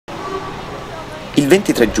Il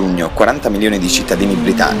 23 giugno 40 milioni di cittadini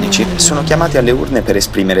britannici sono chiamati alle urne per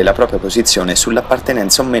esprimere la propria posizione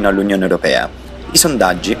sull'appartenenza o meno all'Unione Europea. I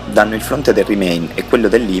sondaggi danno il fronte del Remain e quello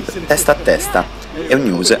del Leave testa a testa e un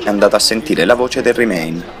news è andato a sentire la voce del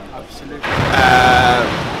Remain.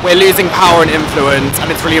 We're losing power and influence,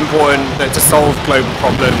 and it's really important that to solve global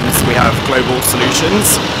problems we have global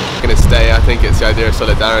solutions. I'm going to stay. I think it's the idea of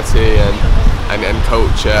solidarity and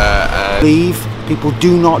culture. Leave. People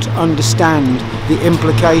do not understand the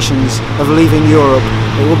implications of leaving Europe.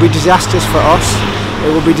 It will be disastrous for us.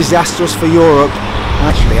 It will be disastrous for Europe.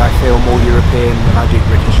 Actually, I feel more European than I do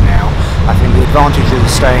British now. I think the advantages of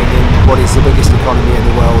staying in what is the biggest economy in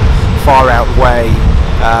the world far outweigh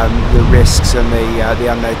the risks and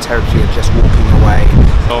the unknown territory of just walking away.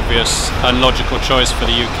 Obvious and logical choice for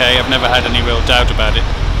the UK. I've never had any real doubt about it.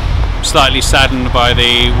 Slightly saddened by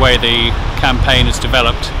the way the campaign has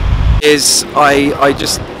developed. I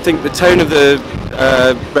just think the tone of the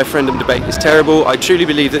referendum debate is terrible. I truly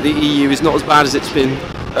believe that the EU is not as bad as it's been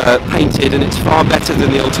painted, and it's far better than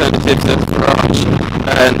the alternatives that Farage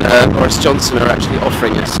and Boris Johnson are actually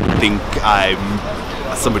offering us. I think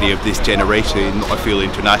I'm somebody of this generation. I feel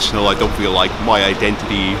international. I don't feel like my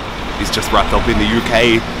identity is just wrapped up in the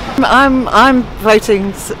UK. I'm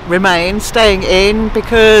voting Remain, staying in,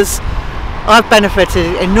 because I've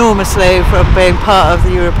benefited enormously from being part of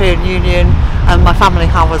the European Union, and my family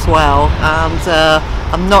have as well, and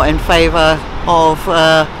I'm not in favour of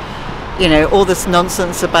all this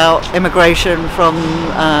nonsense about immigration from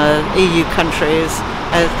EU countries.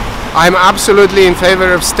 I'm absolutely in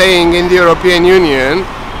favour of staying in the European Union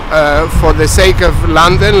for the sake of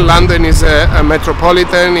London. London is a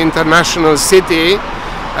metropolitan international city.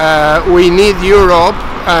 We need Europe,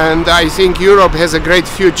 and I think Europe has a great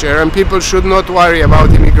future, and people should not worry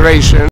about immigration.